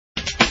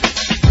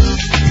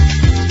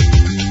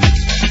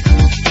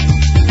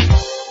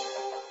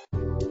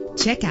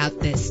Check out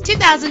this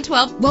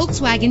 2012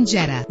 Volkswagen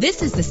Jetta.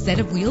 This is the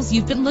set of wheels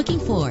you've been looking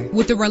for,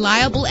 with a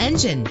reliable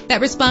engine that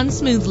responds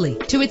smoothly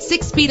to its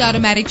 6-speed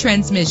automatic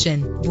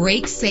transmission.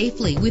 Brake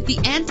safely with the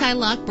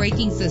anti-lock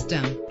braking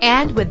system.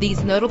 And with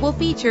these notable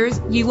features,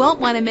 you won't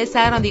want to miss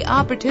out on the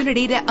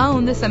opportunity to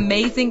own this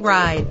amazing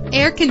ride.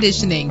 Air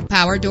conditioning,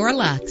 power door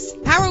locks,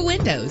 power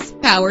windows,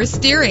 power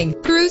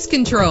steering, cruise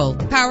control,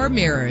 power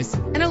mirrors,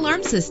 an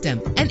alarm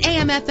system, an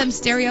AM/FM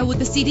stereo with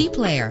a CD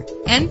player.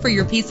 And for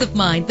your peace of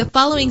mind, the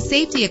following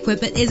safety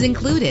equipment is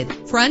included: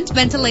 front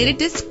ventilated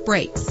disc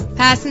brakes,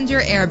 passenger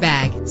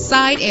airbag,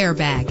 side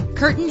airbag,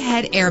 curtain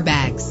head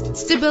airbags,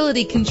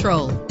 stability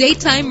control,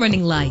 daytime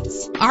running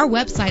lights. Our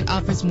website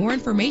offers more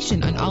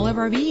information on all of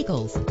our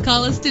vehicles.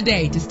 Call us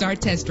today to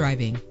start test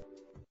driving.